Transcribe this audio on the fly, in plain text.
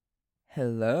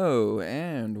Hello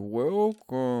and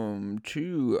welcome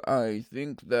to I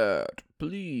Think That.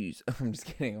 Please. I'm just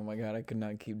kidding. Oh my god, I could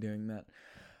not keep doing that.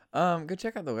 Go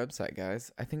check out the website, guys.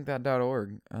 I think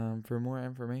that.org. For more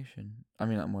information. I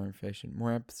mean not more information,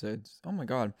 more episodes. Oh my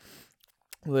god.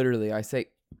 Literally, I say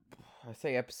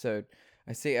episode.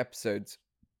 I say episodes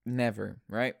never,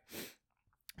 right?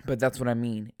 But that's what I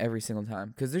mean every single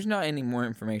time. Because there's not any more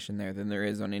information there than there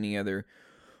is on any other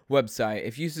website.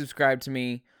 If you subscribe to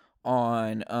me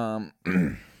on on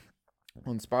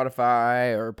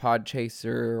Spotify or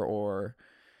Podchaser or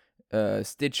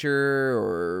Stitcher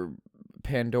or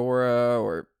Pandora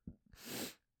or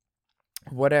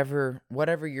whatever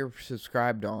you're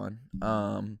subscribed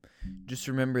on, just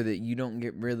remember that you don't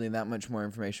get really that much more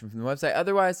information from the website.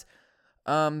 Otherwise,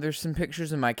 there's some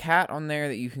pictures of my cat on there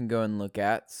that you can go and look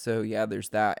at. So yeah, there's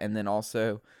that. And then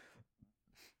also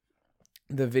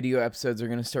the video episodes are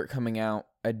going to start coming out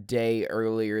a day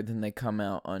earlier than they come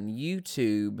out on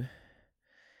YouTube.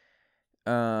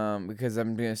 Because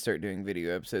I'm going to start doing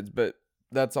video episodes, but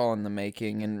that's all in the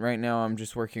making. And right now I'm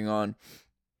just working on,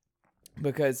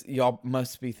 because y'all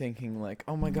must be thinking like,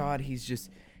 oh my God, he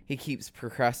keeps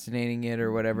procrastinating it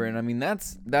or whatever. And I mean,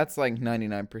 that's like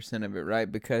 99% of it,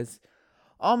 right? Because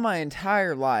all my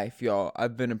entire life, y'all,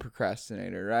 I've been a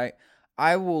procrastinator, right?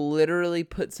 I will literally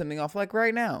put something off, like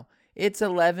right now. It's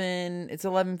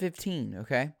 11:15,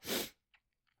 okay?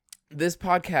 This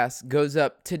podcast goes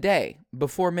up today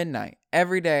before midnight.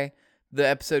 Every day, the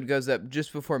episode goes up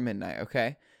just before midnight,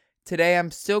 okay? Today, I'm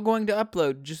still going to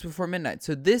upload just before midnight.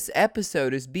 So this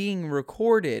episode is being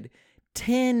recorded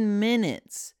 10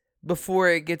 minutes before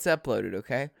it gets uploaded,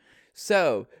 okay?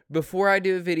 So, before I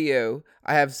do a video,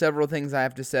 I have several things I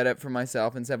have to set up for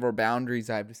myself and several boundaries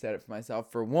I have to set up for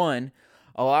myself. For one,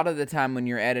 a lot of the time when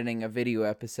you're editing a video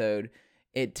episode,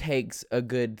 it takes a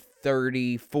good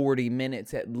 30, 40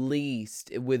 minutes at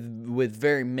least with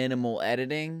very minimal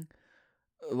editing.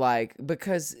 Like,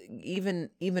 because even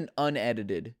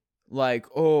unedited, like,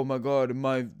 oh my God,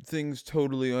 my thing's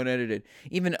totally unedited.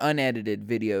 Even unedited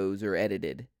videos are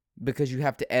edited because you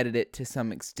have to edit it to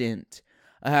some extent.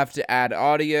 I have to add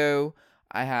audio.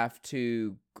 I have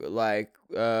to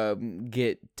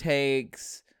get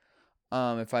takes.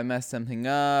 If I mess something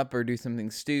up or do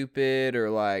something stupid or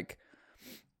like,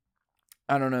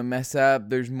 I don't know, mess up,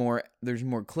 there's more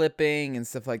clipping and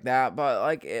stuff like that. But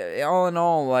like all in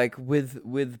all, like with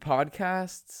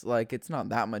podcasts, like it's not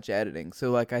that much editing.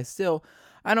 So like I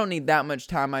don't need that much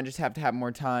time. I just have to have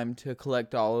more time to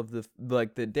collect all of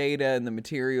the data and the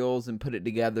materials and put it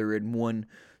together in one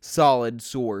solid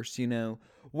source, you know.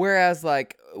 Whereas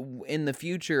like in the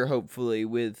future, hopefully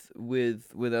with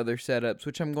other setups,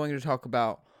 which I'm going to talk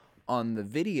about on the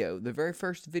very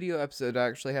first video episode, I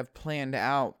actually have planned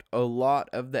out a lot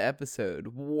of the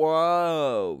episode.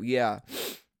 Whoa, yeah.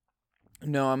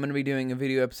 No, I'm going to be doing a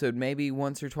video episode maybe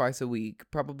once or twice a week,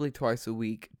 probably twice a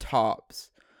week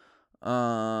tops.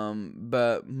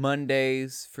 But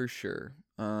Mondays for sure.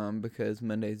 Because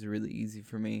Mondays are really easy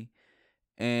for me.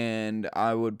 And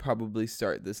I would probably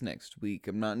start this next week.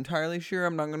 I'm not entirely sure.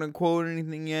 I'm not going to quote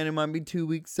anything yet. It might be 2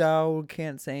 weeks out.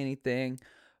 Can't say anything.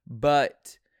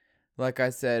 But like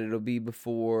I said, it'll be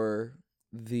before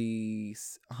the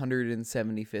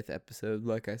 175th episode,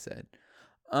 like I said.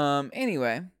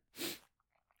 Anyway,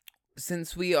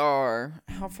 since we are,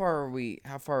 how far are we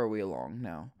along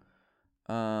now?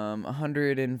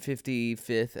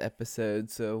 155th episode.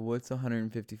 So what's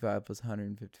 155 plus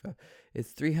 155?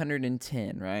 It's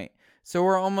 310, right? So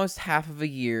we're almost half of a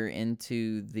year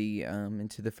into the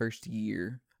first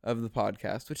year of the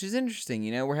podcast, which is interesting.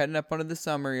 You know, we're heading up onto the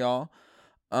summer, y'all.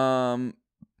 I'm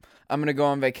gonna go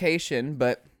on vacation,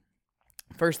 but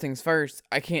first things first,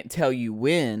 I can't tell you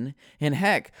when. And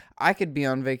heck, I could be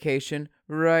on vacation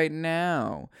right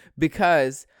now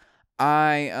because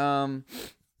I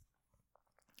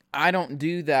don't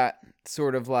do that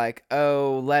sort of like,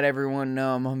 oh, let everyone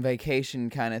know I'm on vacation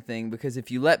kind of thing, because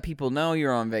if you let people know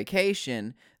you're on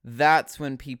vacation, that's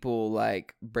when people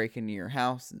like break into your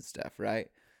house and stuff, right?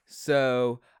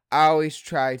 So I always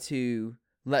try to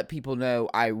let people know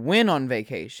I went on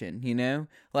vacation, you know?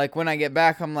 Like when I get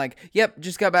back, I'm like, yep,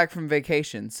 just got back from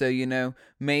vacation. So, you know,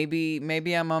 maybe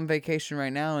I'm on vacation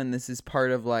right now and this is part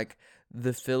of like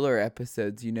the filler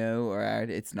episodes, you know? Or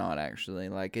it's not actually.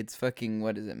 Like it's fucking,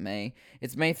 what is it, May?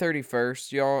 It's May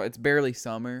 31st, y'all. It's barely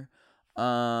summer.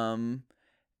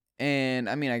 And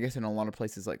I mean, I guess in a lot of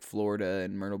places like Florida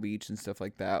and Myrtle Beach and stuff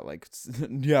like that, like,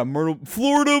 yeah,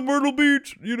 Florida, Myrtle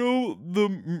Beach, you know,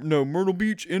 Myrtle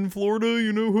Beach in Florida,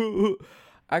 you know.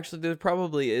 Actually, there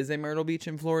probably is a Myrtle Beach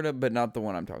in Florida, but not the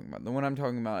one I'm talking about. The one I'm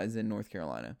talking about is in North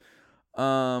Carolina.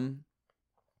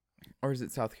 Or is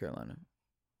it South Carolina?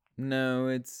 No,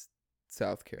 it's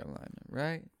South Carolina,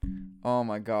 right? Oh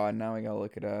my god, now we gotta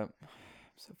look it up. I'm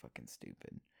so fucking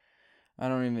stupid. I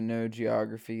don't even know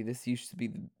geography. This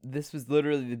was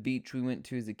literally the beach we went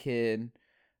to as a kid.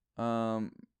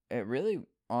 It really,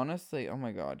 honestly, oh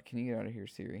my god, can you get out of here,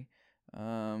 Siri?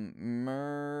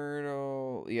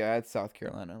 Myrtle, yeah, it's South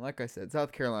Carolina. Like I said,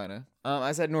 South Carolina.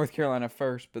 I said North Carolina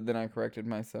first, but then I corrected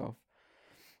myself.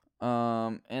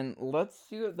 And let's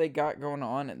see what they got going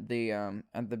on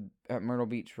at Myrtle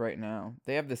Beach right now.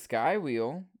 They have the Sky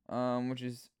Wheel, which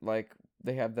is like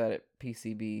they have that at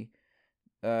PCB.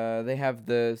 They have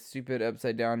the stupid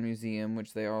Upside Down Museum,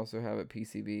 which they also have at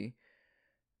PCB.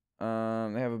 They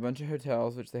have a bunch of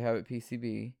hotels, which they have at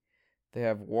PCB. They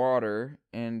have water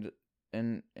and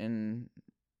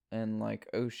like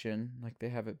ocean, like they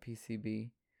have at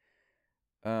PCB.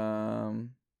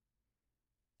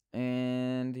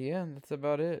 And yeah, that's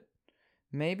about it.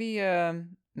 Maybe I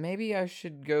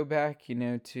should go back,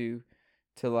 to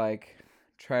like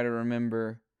try to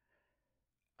remember.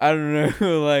 I don't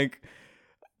know, like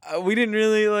we didn't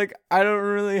really I don't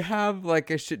really have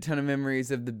like a shit ton of memories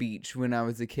of the beach when I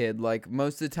was a kid. Like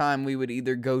most of the time we would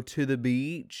either go to the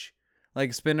beach,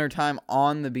 like spend our time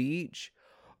on the beach,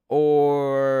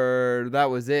 or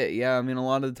that was it. Yeah, I mean a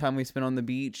lot of the time we spent on the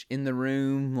beach in the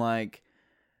room like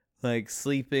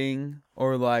sleeping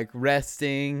or like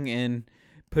resting and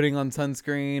putting on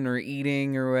sunscreen or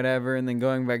eating or whatever, and then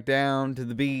going back down to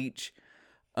the beach.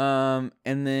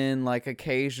 And then like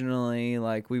occasionally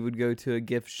like we would go to a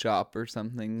gift shop or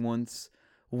something once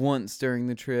during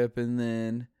the trip, and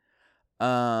then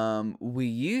we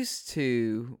used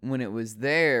to, when it was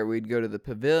there, we'd go to the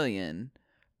Pavilion,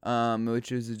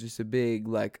 which is just a big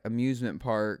like amusement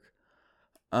park.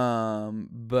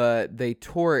 But they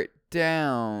tore it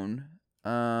down.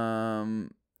 I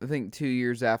think 2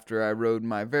 years after I rode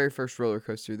my very first roller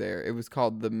coaster there. It was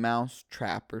called the Mouse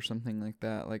Trap or something like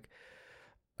that.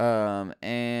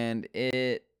 And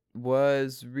it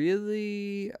was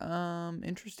really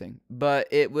interesting. But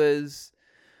it was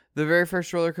the very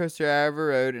first roller coaster I ever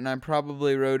rode, and I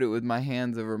probably rode it with my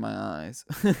hands over my eyes.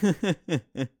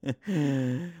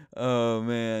 Oh,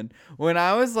 man. When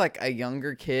I was, like, a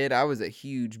younger kid, I was a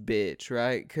huge bitch,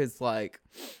 right? Because, like,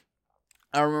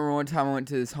 I remember one time I went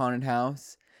to this haunted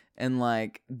house, and,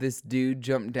 like, this dude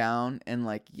jumped down and,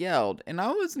 like, yelled. And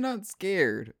I was not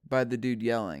scared by the dude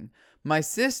yelling. My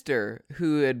sister,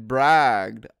 who had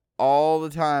bragged all the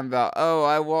time about, oh,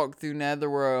 I walked through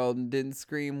Netherworld and didn't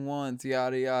scream once,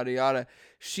 yada, yada, yada.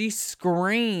 She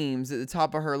screams at the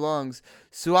top of her lungs.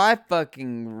 So I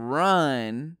fucking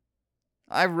run.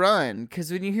 I run.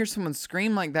 Because when you hear someone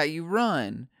scream like that, you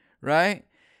run. Right?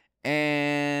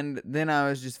 And then I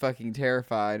was just fucking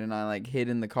terrified, and I like hid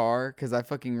in the car. Because I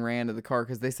fucking ran to the car.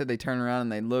 Because they said they turned around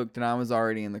and they looked, and I was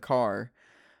already in the car.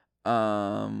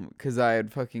 Because I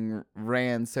had fucking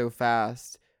ran so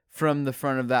fast from the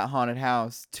front of that haunted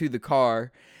house to the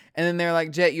car. And then they're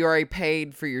like, Jet, you already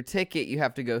paid for your ticket. You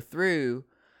have to go through.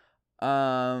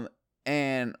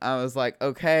 And I was like,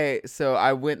 okay. So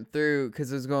I went through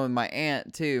because I was going with my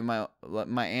aunt too. My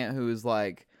aunt who was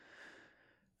like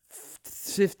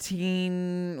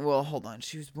 15. Well, hold on.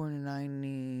 She was born in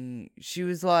 90. She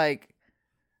was like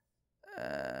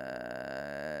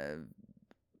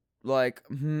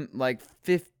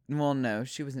 50. Well, no,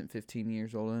 she wasn't 15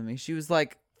 years older than me. She was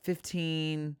like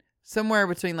 15, somewhere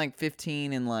between like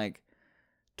 15 and like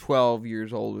 12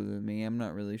 years older than me. I'm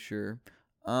not really sure.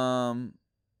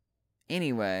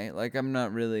 Anyway, like I'm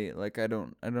not really like I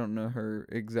don't know her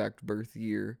exact birth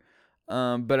year.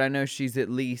 But I know she's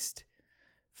at least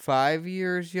 5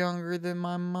 years younger than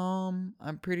my mom,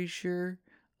 I'm pretty sure.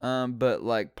 But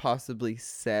like possibly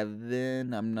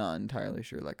 7. I'm not entirely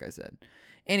sure, like I said.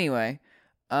 Anyway,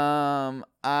 I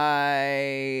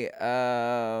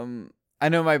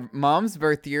know my mom's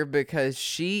birth year because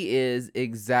she is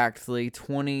exactly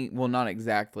 20. Well, not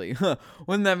exactly.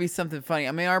 Wouldn't that be something funny?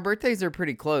 I mean, our birthdays are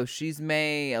pretty close. She's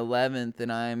May 11th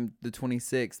and I'm the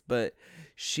 26th, but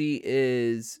she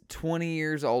is 20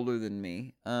 years older than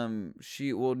me.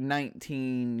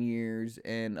 19 years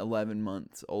and 11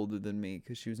 months older than me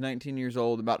because she was 19 years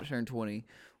old, about to turn 20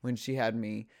 when she had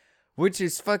me. Which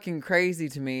is fucking crazy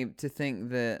to me to think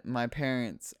that my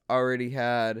parents already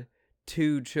had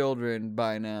 2 children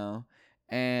by now.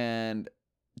 And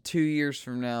 2 years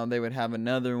from now, they would have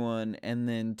another one and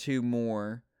then 2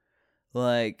 more.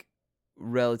 Like,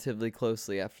 relatively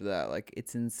closely after that. Like,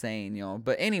 it's insane, y'all.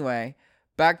 But anyway,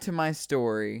 back to my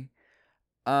story.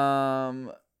 Hold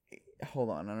on.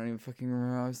 I don't even fucking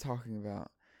remember what I was talking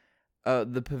about.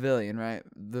 The Pavilion, right?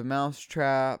 The Mouse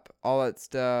Trap, all that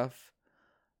stuff.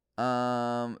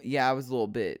 Yeah, I was a little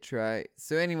bitch, right?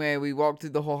 So anyway, we walked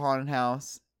through the whole haunted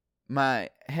house. My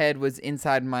head was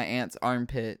inside my aunt's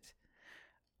armpit.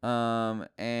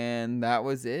 And that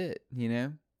was it, you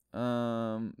know?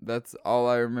 That's all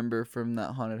I remember from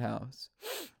that haunted house.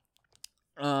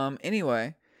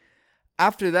 Anyway,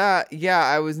 after that, yeah,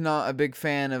 I was not a big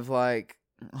fan of like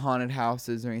haunted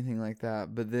houses or anything like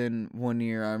that. But then one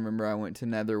year, I remember I went to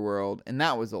Netherworld, and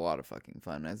that was a lot of fucking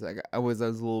fun. As I was a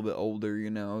little bit older,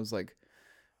 you know, I was like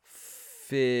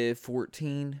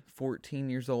 14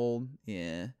 years old.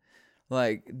 Yeah,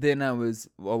 like then I was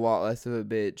a lot less of a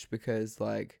bitch because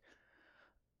like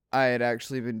I had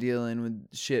actually been dealing with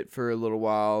shit for a little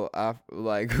while, after,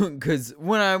 like, because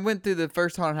when I went through the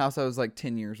first haunted house, I was like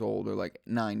 10 years old or like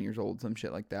 9 years old, some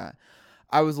shit like that.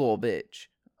 I was a little bitch.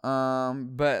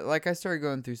 But like I started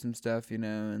going through some stuff, you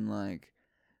know, and like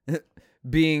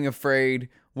being afraid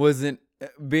wasn't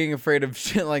being afraid of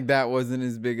shit like that wasn't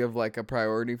as big of like a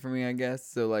priority for me, I guess.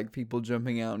 So like people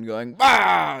jumping out and going,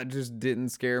 "Ah!" just didn't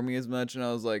scare me as much, and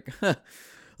I was like,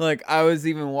 like I was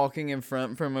even walking in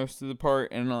front for most of the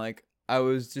part, and like I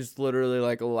was just literally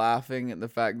like laughing at the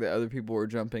fact that other people were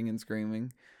jumping and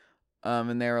screaming.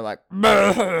 And they were like,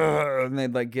 "Bah!" And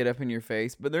they'd like get up in your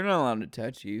face, but they're not allowed to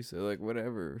touch you, so like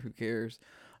whatever, who cares?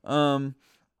 Um,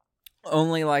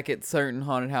 Only like at certain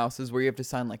haunted houses where you have to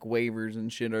sign like waivers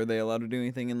and shit are they allowed to do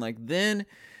anything, and like then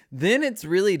it's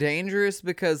really dangerous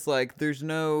because like there's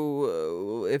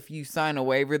no if you sign a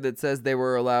waiver that says they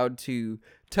were allowed to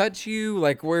touch you,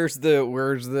 like where's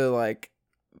the like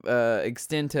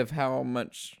extent of how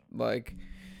much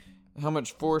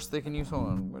force they can use. Hold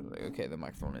on. Okay, the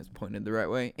microphone is pointed the right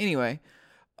way. Anyway,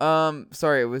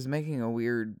 sorry, it was making a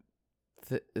weird.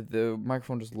 The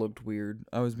microphone just looked weird.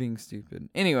 I was being stupid.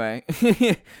 Anyway,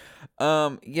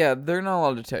 yeah, they're not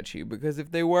allowed to touch you because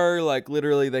if they were, like,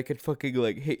 literally, they could fucking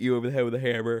like hit you over the head with a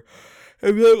hammer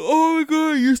and be like, "Oh my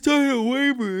god, you signed a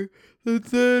waiver that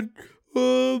said."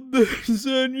 That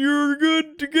said you're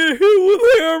good to get hit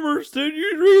with hammers. Did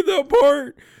you read that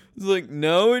part? It's like,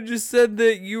 no, it just said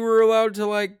that you were allowed to,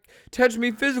 like, touch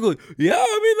me physically. Yeah,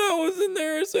 I mean, that was in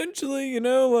there, essentially, you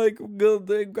know? Like,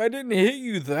 I didn't hit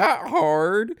you that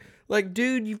hard. Like,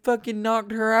 dude, you fucking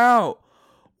knocked her out.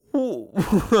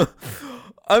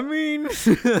 I mean,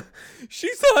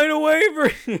 she signed a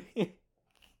waiver.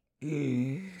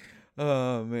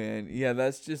 Oh, man. Yeah,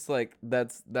 that's just, like,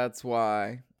 that's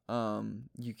why,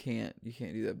 you can't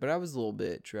do that. But I was a little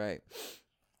bitch, right?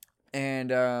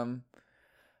 And,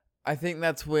 I think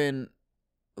that's when,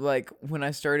 like, when I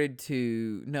started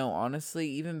to, no, honestly,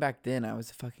 even back then, I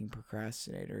was a fucking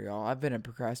procrastinator, y'all. I've been a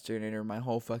procrastinator my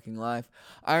whole fucking life.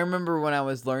 I remember when I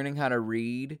was learning how to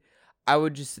read, I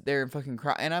would just sit there and fucking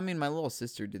cry. And I mean, my little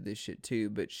sister did this shit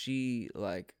too, but she,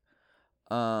 like,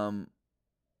 um,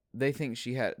 they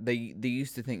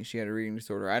used to think she had a reading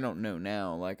disorder. I don't know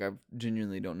now. Like, I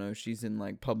genuinely don't know. She's in,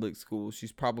 like, public school.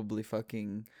 She's probably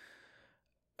fucking,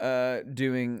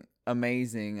 doing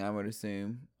amazing, I would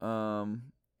assume.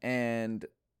 And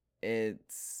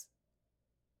it's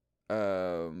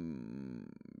for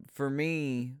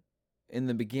me in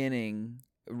the beginning,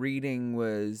 reading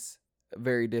was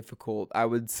very difficult. I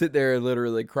would sit there and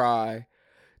literally cry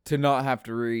to not have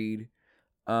to read.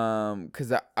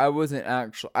 Cause I wasn't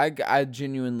actually, I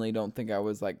genuinely don't think I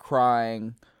was like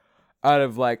crying out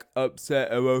of like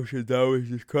upset emotions. I was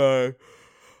just crying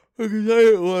because I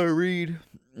didn't want to read.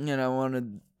 And I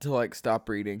wanted to like stop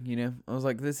reading, you know? I was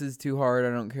like, this is too hard,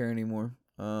 I don't care anymore.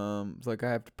 It's like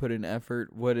I have to put in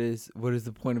effort. What is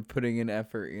the point of putting in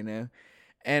effort, you know?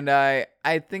 And I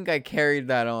think I carried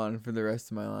that on for the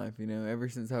rest of my life, you know, ever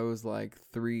since I was like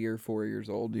 3 or 4 years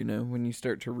old, you know, when you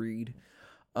start to read.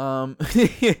 Um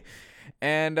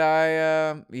and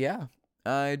yeah,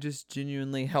 I just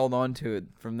genuinely held on to it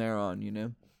from there on, you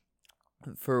know?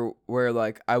 For where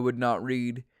like I would not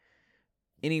read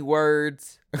any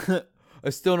words. I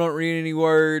still don't read any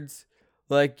words.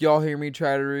 Like, y'all hear me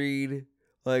try to read.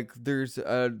 Like, there's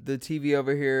the TV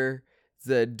over here. It's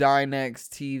a Dynex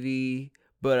TV.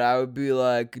 But I would be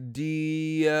like,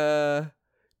 Nex.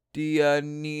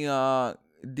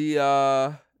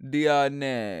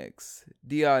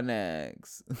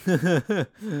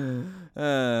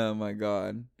 Oh, my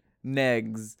God.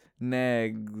 Negs.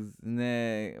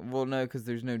 Well, no, because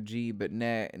there's no G, but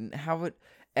how would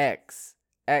X?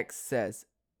 X says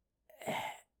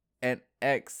and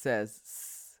X says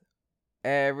s.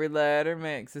 Every letter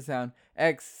makes a sound.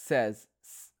 X says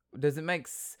s. Does it make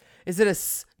s? Is it a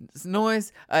s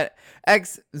noise?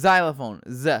 X xylophone.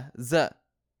 Z.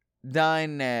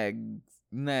 Dynegs.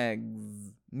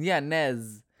 Negs. Yeah,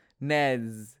 Nez.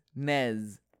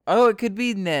 Oh, it could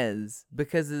be Nez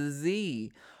because of the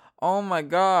Z. Oh my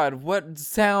god, what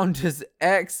sound does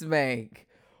X make?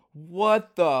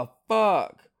 What the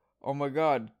fuck? Oh my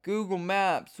god, Google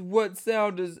Maps, what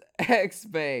sound does X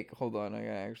make? Hold on, I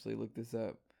gotta actually look this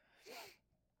up.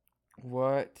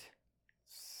 What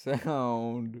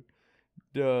sound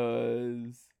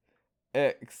does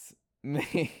X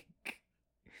make?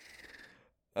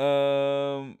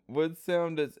 What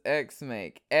sound does X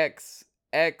make?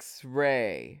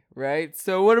 X-ray, right?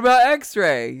 So what about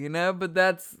X-ray? But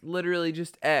that's literally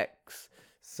just X.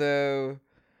 So,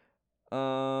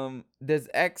 does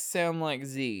X sound like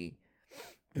Z?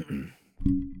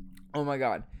 Oh my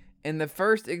god. In the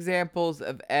first row of examples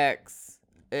of X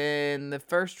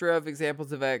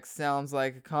sounds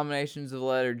like combinations of the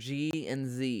letter G and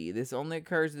Z. This only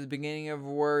occurs at the beginning of a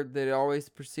word that is always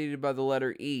preceded by the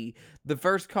letter E. The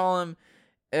first column,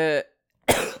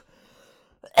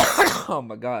 oh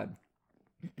my god.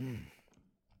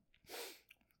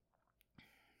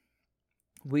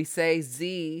 We say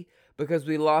Z because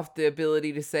we lost the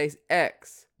ability to say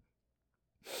X.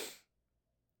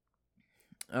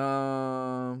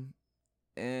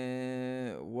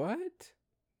 What?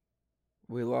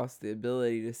 We lost the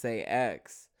ability to say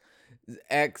X.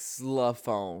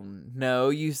 Xylophone. No,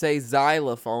 you say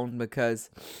xylophone because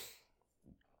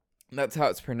that's how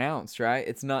it's pronounced, right?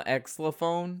 It's not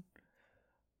xylophone.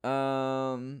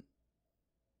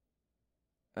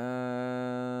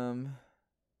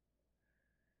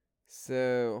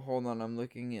 So hold on, I'm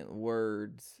looking at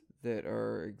words that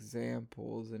are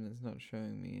examples and it's not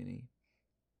showing me any.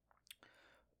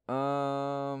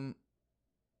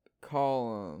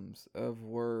 Columns of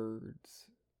words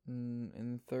in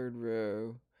the third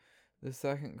row. The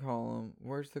second column.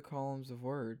 Where's the columns of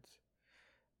words?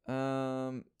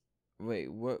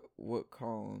 Wait, what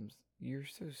columns? You're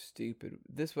so stupid.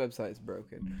 This website's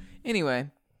broken. Anyway,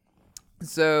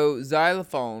 so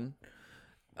xylophone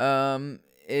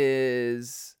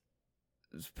is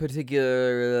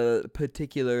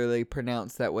particularly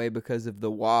pronounced that way because of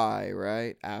the Y,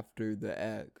 right? After the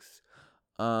X.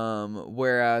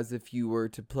 Whereas if you were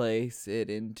to place it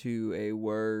into a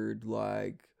word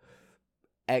like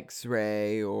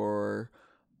X-ray or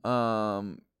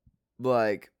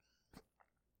like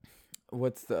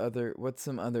what's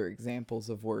some other examples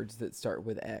of words that start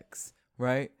with X,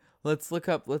 right? Let's look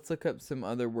up some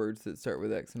other words that start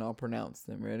with X and I'll pronounce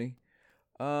them. Ready?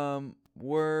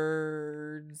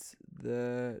 Words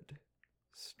that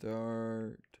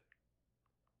start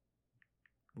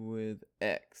with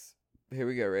X. Here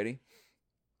we go, ready?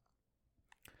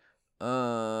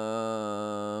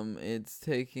 It's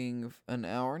taking an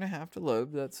hour and a half to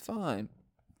load, but that's fine.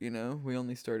 We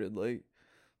only started late.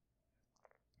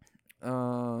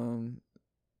 Xenon.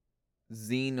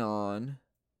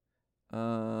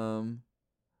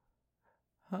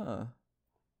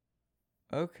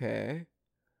 Okay.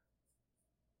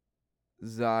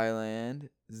 Xyland,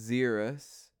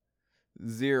 Xerus,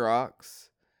 Xerox,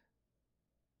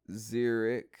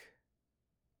 Xeric,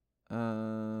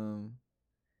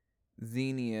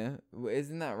 Xenia.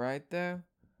 Isn't that right though?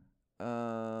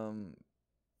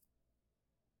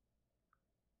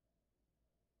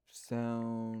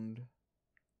 Sound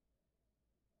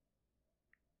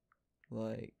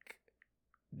like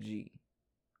G.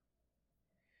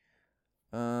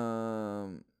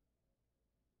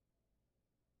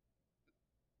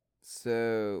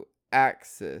 So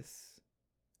axis,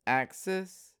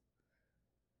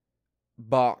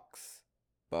 box,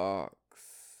 ox,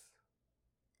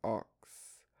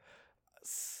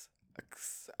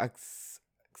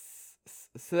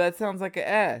 so that sounds like a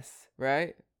S,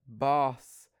 right?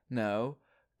 Boss, no.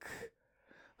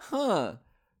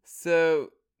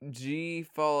 So G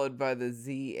followed by the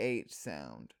ZH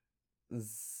sound.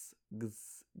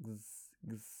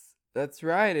 That's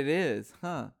right, it is,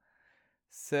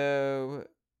 So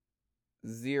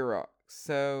Xerox.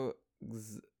 So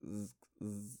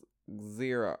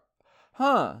Xerox.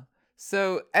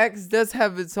 So X does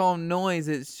have its own noise.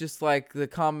 It's just like the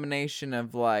combination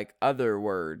of like other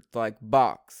words, like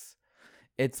box.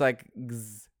 It's like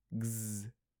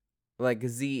like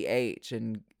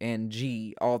ZH and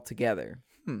G all together.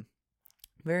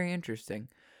 Very interesting.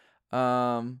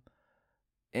 And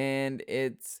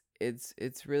it's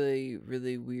really,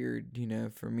 really weird,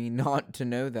 for me not to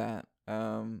know that,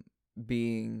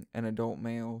 being an adult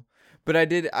male. But I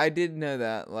did know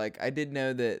that, like, I did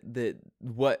know that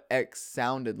what X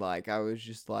sounded like. I was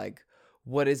just like,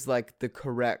 what is, like, the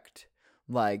correct,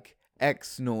 like,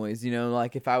 X noise,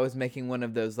 like, if I was making one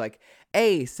of those, like,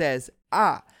 A says,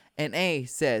 ah, and A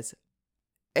says,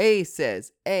 A,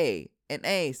 and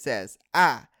A says,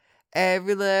 ah.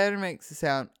 Every letter makes a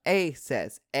sound. A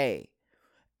says A.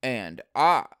 And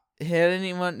ah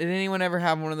Did anyone ever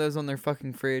have one of those on their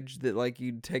fucking fridge that like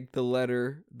you'd take the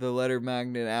letter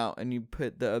magnet out and you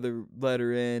put the other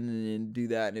letter in and do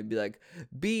that and it'd be like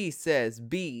B says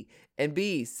B and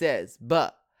B says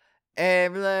but.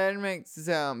 Every letter makes a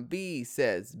sound. B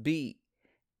says B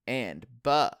and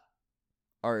but.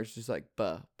 Or it's just like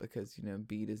buh because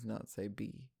B does not say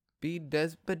B. B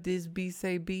does, but does B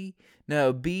say B?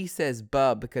 No, B says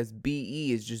buh because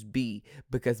B-E is just B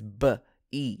because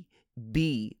B-E.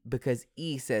 B because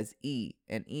E says E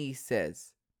and E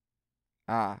says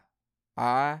I.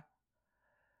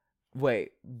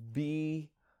 Wait, bin,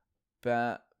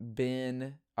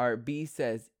 or B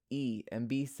says E and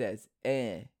B says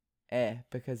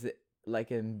because it like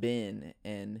in bin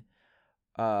and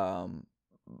but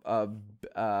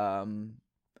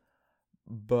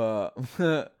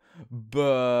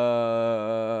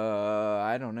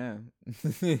I don't know.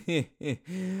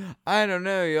 I don't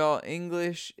know, y'all.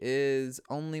 English is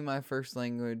only my first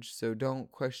language, so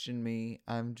don't question me.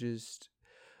 I'm just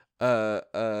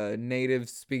a native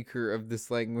speaker of this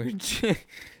language.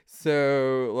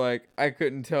 So like I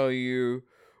couldn't tell you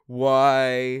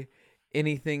why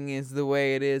anything is the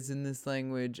way it is in this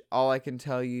language. All I can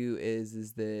tell you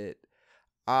is that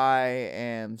I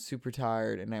am super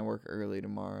tired and I work early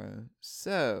tomorrow.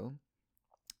 So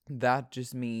that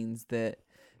just means that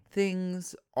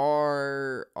things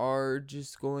are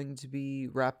just going to be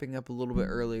wrapping up a little bit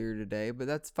earlier today, but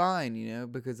that's fine,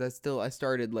 because I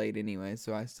started late anyway,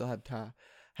 so I still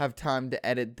have time to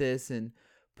edit this and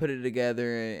put it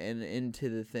together and into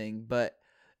the thing. But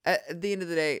at the end of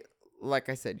the day, like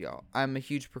I said, y'all, I'm a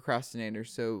huge procrastinator.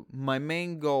 So my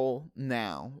main goal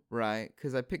now, right?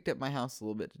 Because I picked up my house a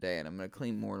little bit today and I'm going to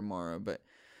clean more tomorrow. But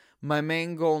my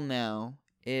main goal now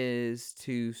is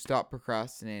to stop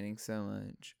procrastinating so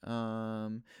much.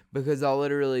 Because I'll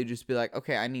literally just be like,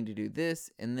 okay, I need to do this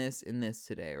and this and this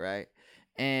today, right?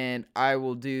 And I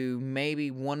will do maybe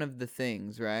one of the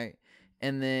things, right?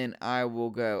 And then I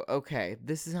will go, okay,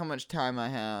 this is how much time I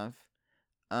have.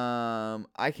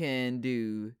 I can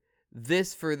do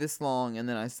this for this long, and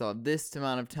then I still have this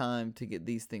amount of time to get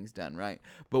these things done, right?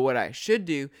 But what I should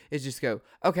do is just go,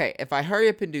 okay, if I hurry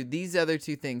up and do these other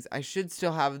two things, I should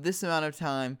still have this amount of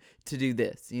time to do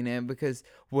this, because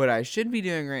what I should be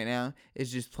doing right now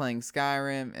is just playing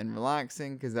Skyrim and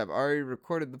relaxing because I've already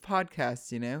recorded the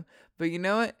podcast, But you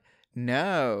know what?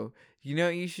 No. You know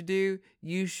what you should do?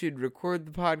 You should record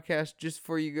the podcast just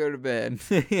before you go to bed.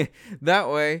 That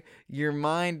way, your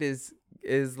mind is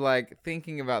like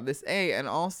thinking about this. Hey, and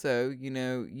also,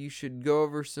 you should go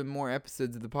over some more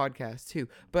episodes of the podcast too.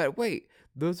 But wait,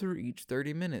 those are each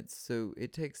 30 minutes. So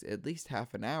it takes at least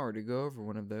half an hour to go over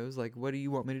one of those. Like, what do you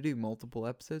want me to do? Multiple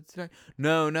episodes today?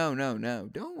 No.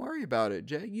 Don't worry about it,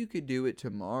 Jay. You could do it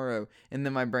tomorrow. And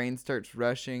then my brain starts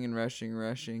rushing. And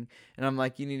I'm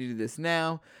like, you need to do this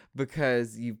now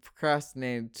because you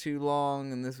procrastinated too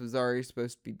long and this was already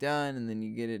supposed to be done. And then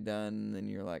you get it done. And then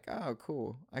you're like, oh,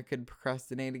 cool. I could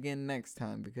procrastinate again next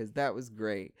time because that was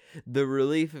great. The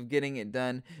relief of getting it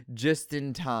done just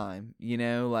in time,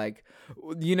 like,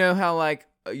 how like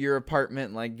your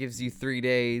apartment like gives you 3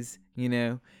 days,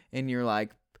 and you're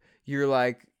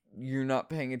not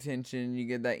paying attention. You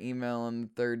get that email on the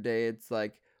third day. It's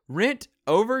like, rent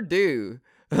overdue.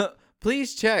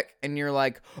 Please check. And you're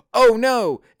like, oh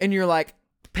no. And you're like,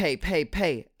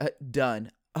 pay.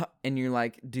 Done. And you're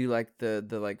like, do like the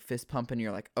like fist pump and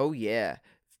you're like, oh yeah,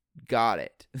 got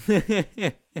it.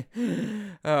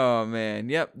 Oh man.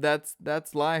 Yep.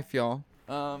 That's life, y'all.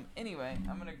 Anyway,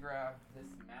 I'm going to grab this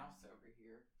mouse over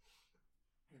here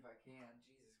if I can.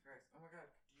 Jesus Christ. Oh my God.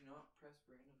 Could you not press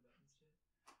random buttons yet?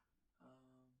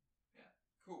 Yeah.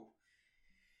 Cool.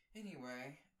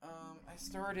 Anyway, I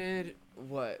started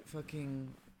whoa,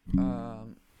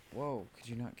 could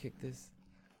you not kick this?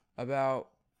 About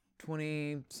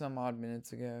 20 some odd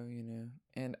minutes ago,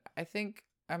 And I think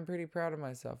I'm pretty proud of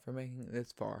myself for making it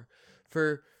this far.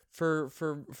 For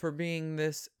being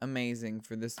this amazing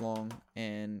for this long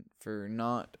and for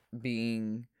not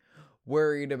being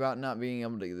worried about not being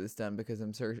able to get this done because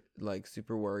I'm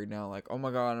super worried now. Like, oh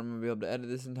my God, I'm going to be able to edit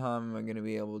this in time. Am I going to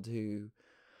be able to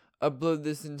upload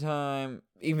this in time,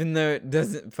 even though it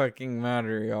doesn't fucking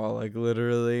matter, y'all. Like,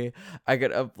 literally, I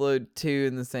could upload 2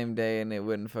 in the same day and it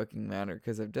wouldn't fucking matter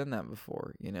because I've done that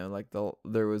before, like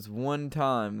there was one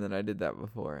time that I did that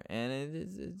before, and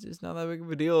it's just not that big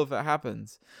of a deal if it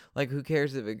happens. Like, who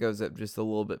cares if it goes up just a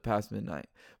little bit past midnight?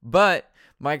 But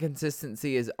my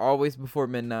consistency is always before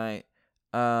midnight.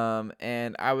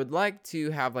 And I would like to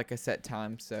have like a set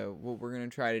time. So what we're going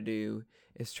to try to do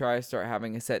is try to start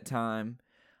having a set time.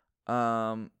 We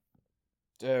want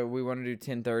to do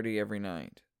 10:30 every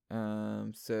night.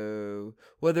 So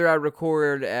whether I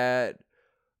record at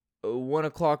 1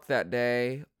 o'clock that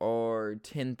day or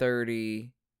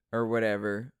 10:30 or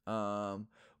whatever,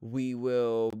 we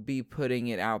will be putting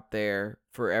it out there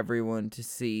for everyone to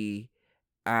see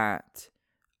at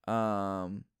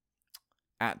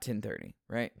 10:30,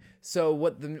 right? So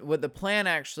what the plan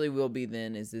actually will be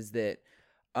then is that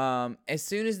as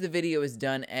soon as the video is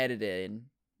done editing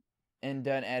and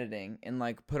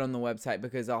like put on the website,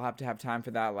 because I'll have to have time for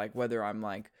that, like whether I'm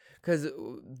like, because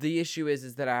the issue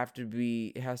is that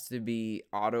it has to be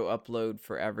auto upload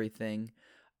for everything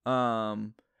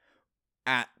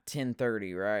at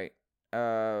 10:30, right?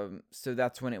 So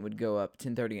that's when it would go up,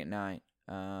 10:30 at night.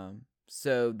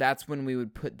 So that's when we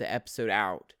would put the episode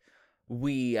out.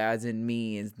 We, as in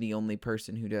me, is the only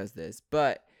person who does this.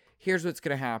 But here's what's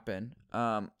gonna happen.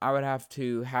 I would have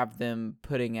to have them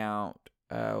putting out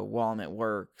while I'm at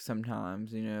work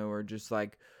sometimes, or just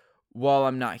like while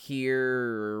I'm not here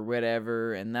or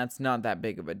whatever, and that's not that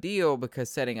big of a deal because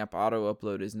setting up auto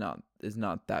upload is not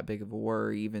that big of a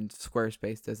worry. Even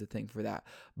Squarespace does a thing for that.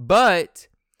 But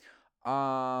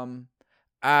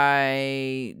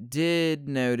I did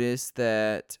notice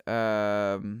that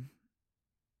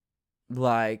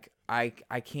like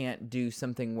I can't do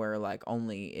something where like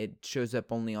only it shows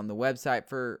up only on the website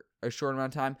for a short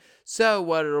amount of time. So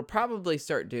what it'll probably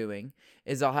start doing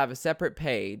is I'll have a separate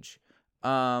page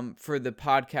for the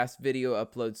podcast video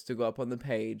uploads to go up on the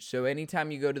page. So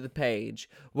anytime you go to the page,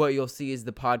 what you'll see is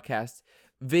the podcast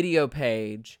video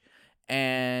page,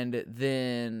 and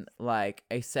then like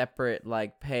a separate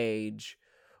like page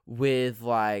with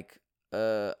like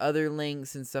other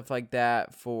links and stuff like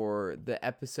that for the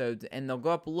episodes, and they'll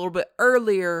go up a little bit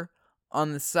earlier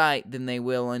on the site than they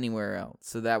will anywhere else.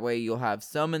 So that way you'll have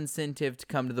some incentive to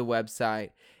come to the website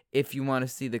if you want to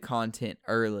see the content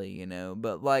early,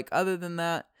 But like other than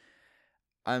that,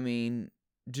 I mean,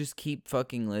 just keep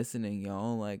fucking listening,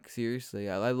 y'all. Like seriously,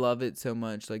 I love it so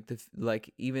much.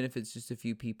 Like even if it's just a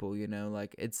few people,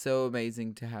 like it's so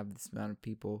amazing to have this amount of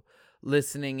people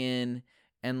listening in,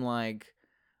 and like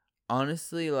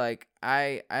honestly, like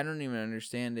I don't even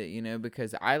understand it,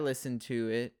 because I listen to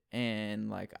it, and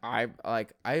like I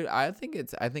think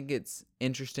it's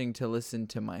interesting to listen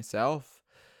to myself,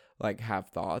 like have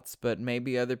thoughts, but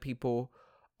maybe other people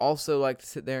also like to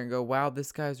sit there and go, wow,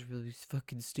 this guy's really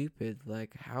fucking stupid.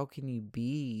 Like, how can you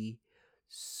be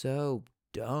so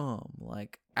dumb?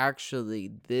 Like,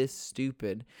 actually this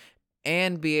stupid,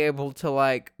 and be able to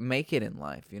like make it in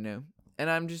life, And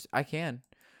I can.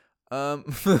 I'm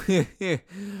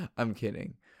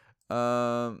kidding.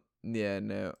 Yeah,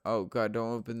 no. Oh God,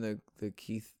 don't open the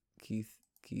Keith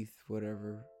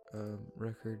whatever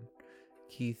record.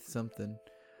 Keith something.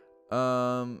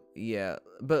 Yeah,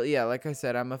 but yeah, like I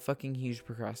said, I'm a fucking huge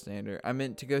procrastinator. I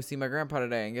meant to go see my grandpa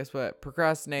today, and guess what?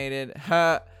 Procrastinated.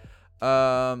 Ha.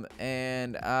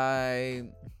 And I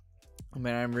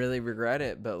really regret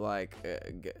it, but like,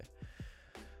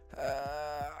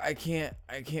 I can't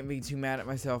be too mad at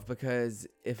myself, because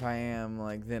if I am,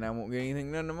 like, then I won't get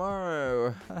anything done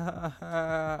tomorrow.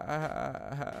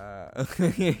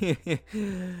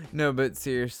 No, but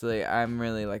seriously, I'm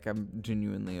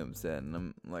genuinely upset,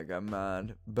 and I'm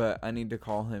mad, but I need to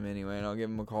call him anyway, and I'll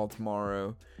give him a call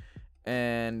tomorrow.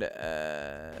 And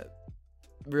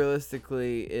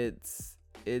realistically, it's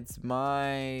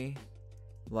my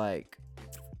like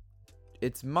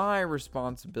it's my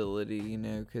responsibility,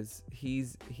 because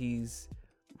he's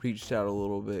reached out a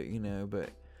little bit, but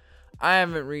I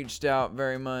haven't reached out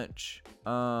very much.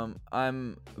 Like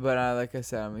I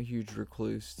said, I'm a huge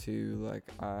recluse too.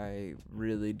 Like, I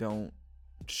really don't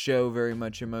show very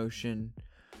much emotion,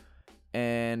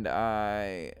 and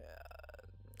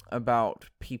about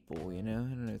people,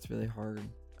 and it's really hard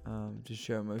to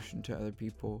show emotion to other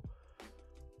people.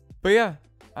 But yeah,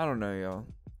 I don't know, y'all.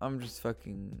 I'm just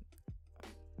fucking.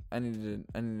 I need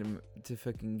to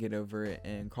fucking get over it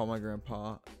and call my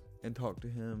grandpa and talk to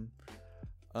him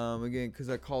again, because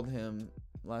I called him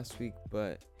last week,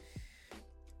 but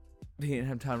he didn't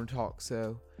have time to talk.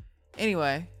 So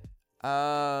anyway,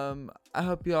 I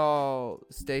hope y'all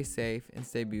stay safe and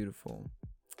stay beautiful,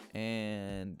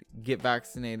 and get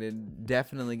vaccinated.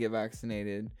 Definitely get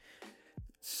vaccinated.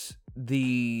 It's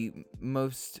the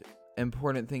most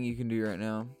important thing you can do right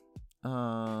now.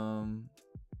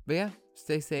 But yeah,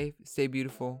 stay safe, stay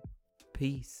beautiful.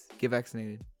 Peace. Get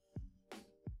vaccinated.